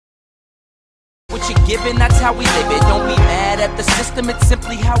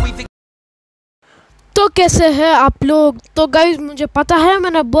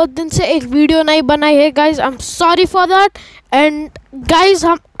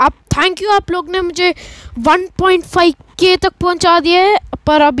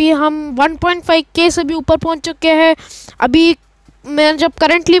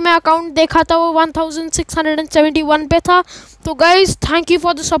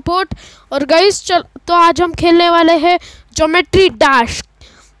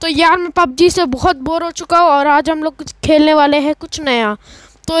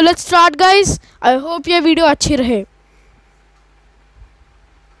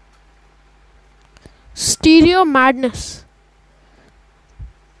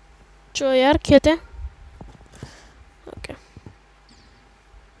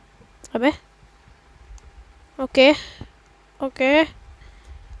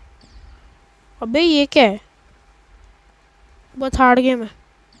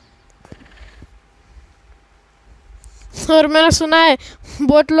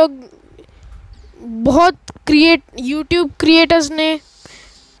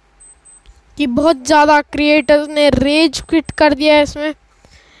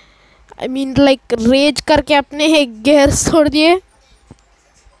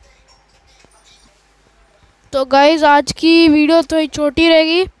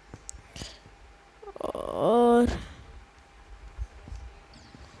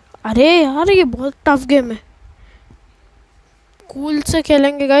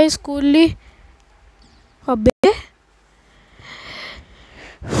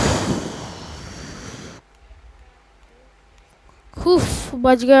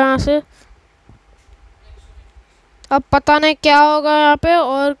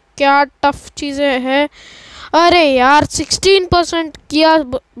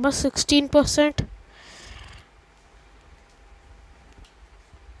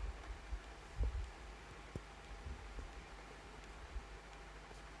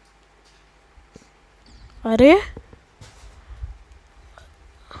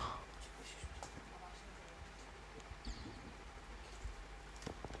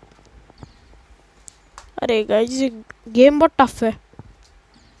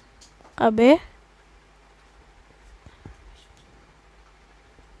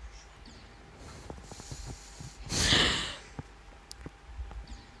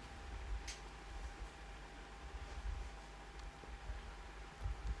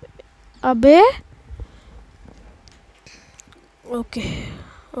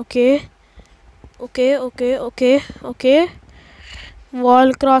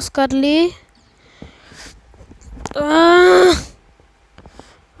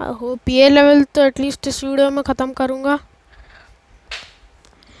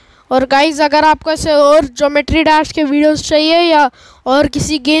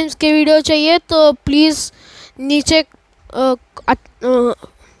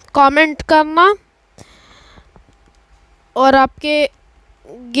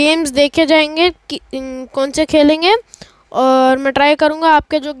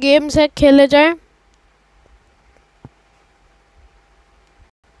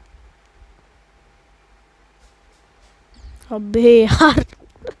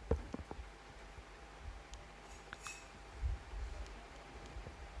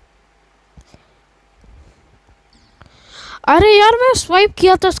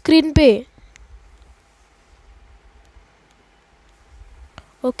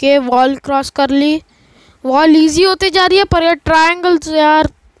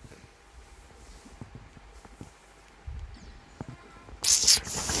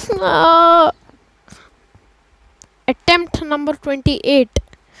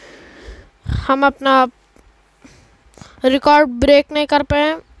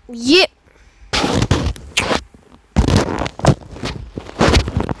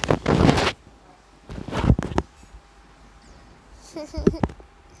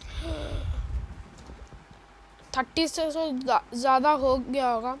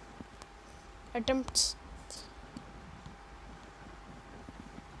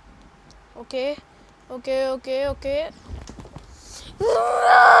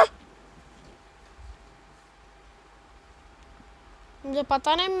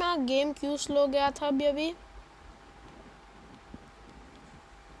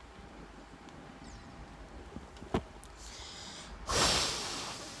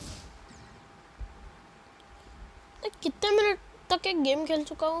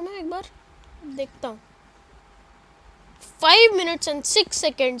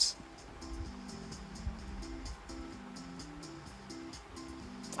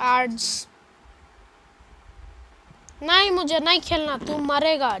नहीं, मुझे नहीं खेलना, तू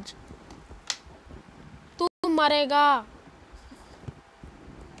मरेगा आज, तू मरेगा।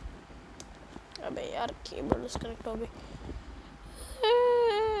 अबे यार केबल डिस्कनेक्ट हो गई।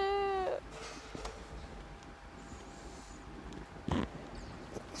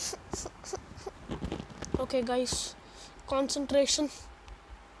 Okay guys, concentration.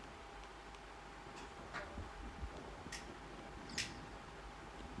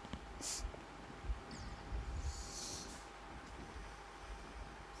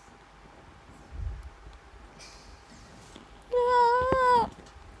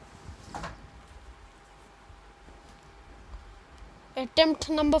 Attempt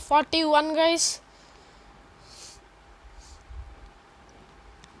number 41 guys.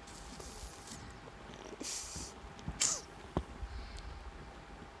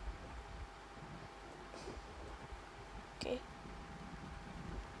 Okay.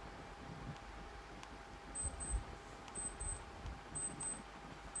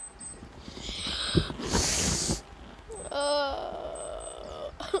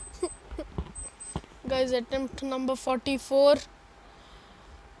 Guys, attempt number 44.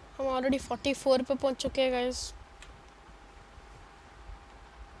 हम ऑलरेडी 44 पे पहुंच चुके हैं गाइस।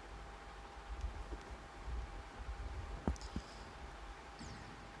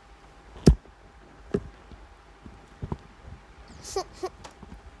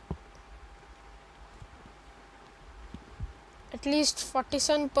 एटलीस्ट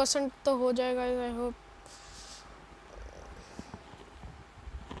 47% तो हो जाएगा आई होप।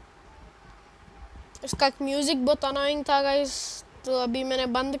 इसका म्यूजिक बहुत अनोइंग था गाइस, तो अभी मैंने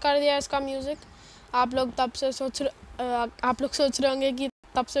बंद कर दिया इसका म्यूज़िक। आप लोग सोच रहे होंगे कि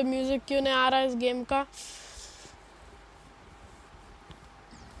तब से म्यूज़िक क्यों नहीं आ रहा है इस गेम का।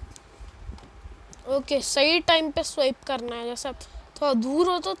 ओके, सही टाइम पे स्वाइप करना है, जैसे थोड़ा दूर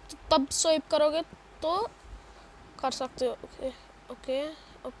हो तो तब स्वाइप करोगे तो कर सकते हो। Okay okay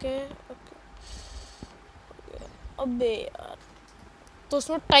okay okay. अबे यार, तो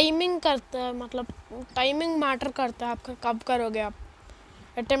उसमें टाइमिंग करता है, मतलब टाइमिंग मैटर करता है आपका कब करोगे आप।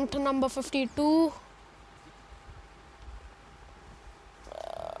 Attempt number 52।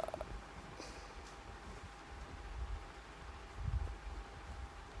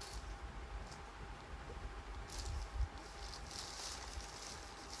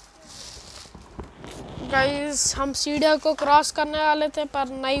 गाइस, हम सीढ़ियों को क्रॉस करने वाले थे पर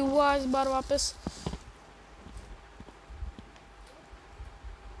नहीं हुआ इस बार वापस।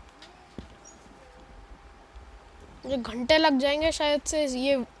 मुझे घंटे लग जाएंगे शायद से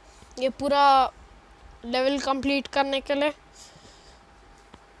ये पूरा लेवल कंप्लीट करने के लिए।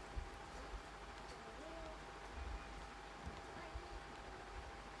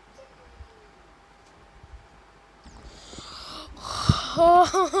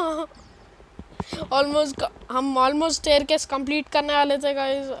 हम ऑलमोस्ट स्टेयरकेस कंप्लीट करने वाले थे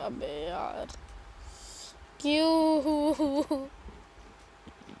गाइस। अबे यार क्यों।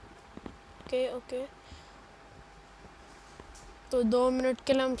 ओके ओके, तो 2 मिनट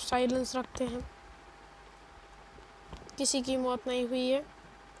के लिए हम साइलेंस रखते हैं। किसी की मौत नहीं हुई है।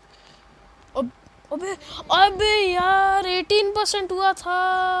 अबे अबे यार 18% हुआ था।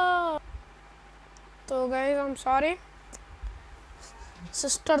 तो गाइस हम सॉरी,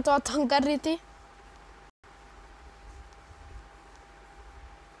 सिस्टर तो तंग कर रही थी।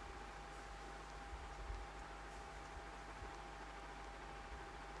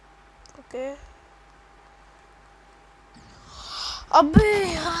 ओके, अबे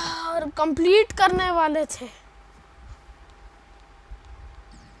यार कंप्लीट करने वाले थे।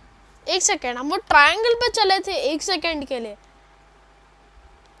 एक सेकेंड, हम वो ट्रायंगल पे चले थे 1 सेकेंड के लिए।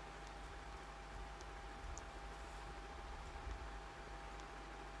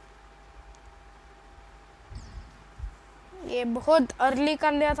 ये बहुत अर्ली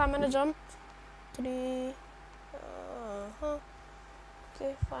कर लिया था मैंने jump. 3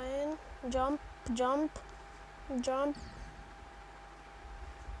 okay fine, jump jump jump.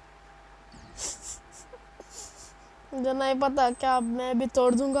 मुझे नहीं पता क्या मैं भी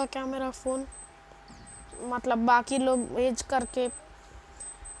तोड़ दूंगा क्या मेरा फ़ोन, मतलब बाकी लोग भेज करके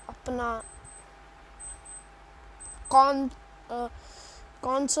अपना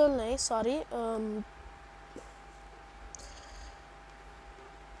कंसोल नहीं सॉरी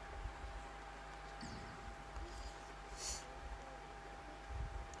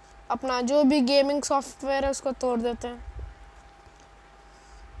अपना जो भी गेमिंग सॉफ्टवेयर है उसको तोड़ देते हैं।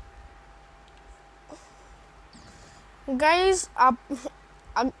 गाइस,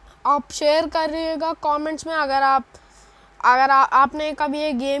 आप शेयर करिएगा कमेंट्स में अगर आपने कभी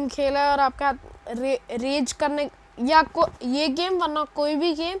ये गेम खेला है और आपका रेज करने या ये गेम वरना कोई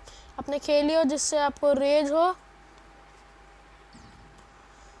भी गेम आपने खेली हो जिससे आपको रेज हो,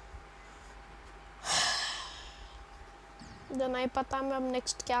 जो नहीं पता मैं अब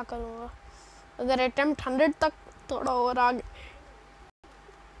नेक्स्ट क्या करूँगा। अगर अटेम्प्ट 100 तक थोड़ा और आगे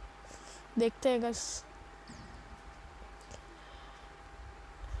देखते हैं गाइस।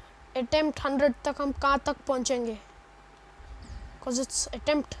 अटेम्प्ट 100 तक हम कहाँ तक पहुँचेंगे? Cause it's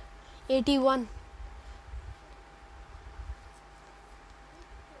attempt 81.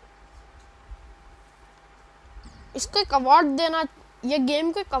 इसको एक अवार्ड देना, ये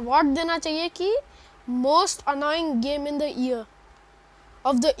गेम को एक अवार्ड देना चाहिए कि most annoying game in the year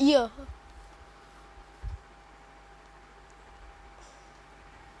of the year.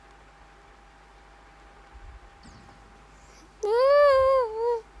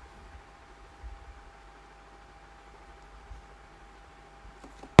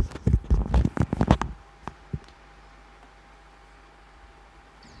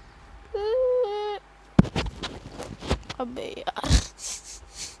 अबे यार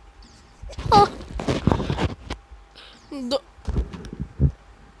दो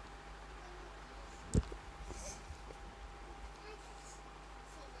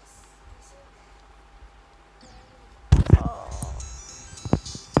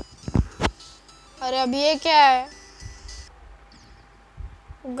अरे अब ये क्या है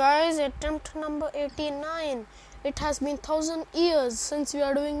guys? Attempt number 89. It has been 1000 years since we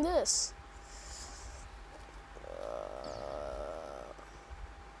are doing this.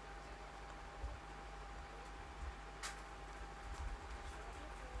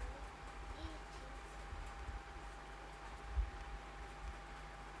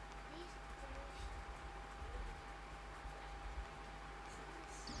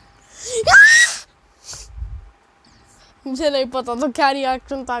 मुझे नहीं पता तो क्या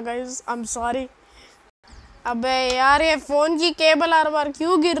रिएक्शन था गाइस, आई एम सॉरी। अबे यार ये फोन की केबल हर बार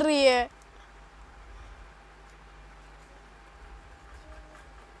क्यों गिर रही है?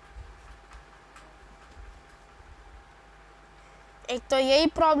 एक तो यही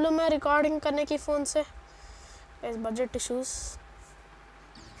प्रॉब्लम है रिकॉर्डिंग करने की फोन से, इस budget issues.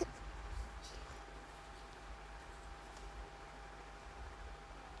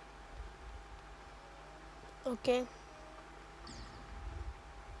 Okay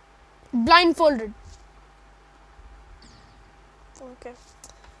blindfolded. Okay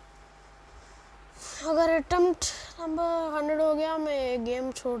अगर अटेम्प्ट नंबर 100 हो गया मैं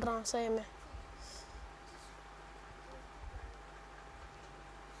गेम छोड़ रहा हूँ सही में।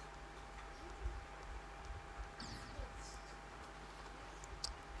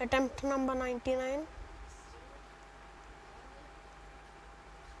 Attempt number 99।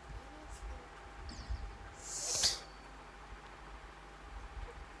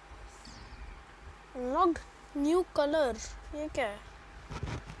 Log new colour, ये क्या है?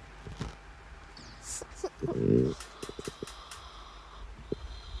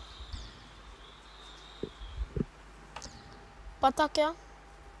 पता क्या,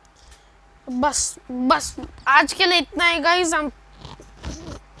 बस बस आज के लिए इतना ही गाइस। हम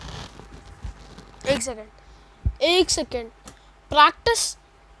एक सेकेंड प्रैक्टिस,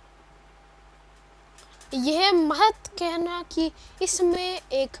 यह मत कहना कि इसमें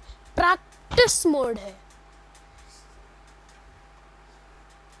एक प्रैक्टिस मोड है।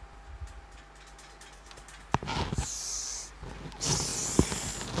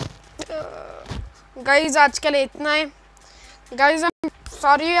 गाइस आज के लिए इतना है गाइस, हम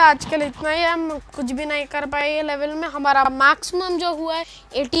सॉरी आज के लिए इतना ही। हम कुछ भी नहीं कर पाए ये लेवल में। हमारा मैक्सिमम जो हुआ है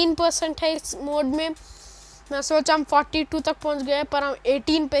 18% है इस मोड में। मैं सोचा हम 42 तक पहुंच गए पर हम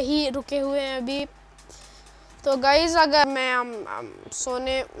 18 पे ही रुके हुए हैं अभी। तो गाइज अगर मैं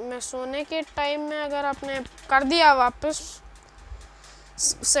सोने के टाइम में अगर आपने कर दिया वापस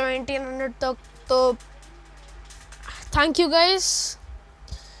 1700 तक तो थैंक यू गाइज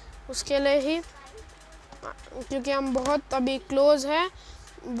उसके लिए ही, क्योंकि हम बहुत अभी क्लोज है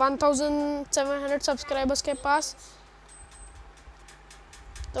 1700 सब्सक्राइबर्स के पास।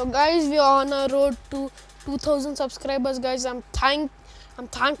 तो guys we are on a road to 2000 subscribers guys. I am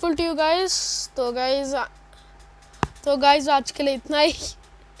thankful to you guys. तो गाइज आज के लिए इतना ही।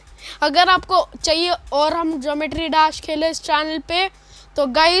 अगर आपको चाहिए और हम ज्योमेट्री डैश खेले इस चैनल पे तो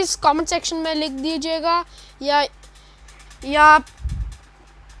गाइज कमेंट सेक्शन में लिख दीजिएगा या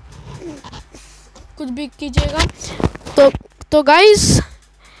कुछ भी कीजिएगा। तो गाइज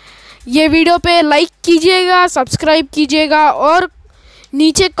ये वीडियो पे लाइक कीजिएगा, सब्सक्राइब कीजिएगा और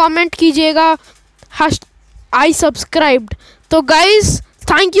नीचे कमेंट कीजिएगा आई सब्सक्राइब्ड। तो गाइज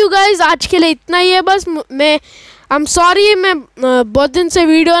थैंक यू गाइज, आज के लिए इतना ही है बस। मैं आई एम सॉरी, मैं बहुत दिन से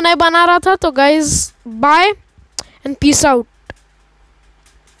वीडियो नहीं बना रहा था। तो guys bye and peace out.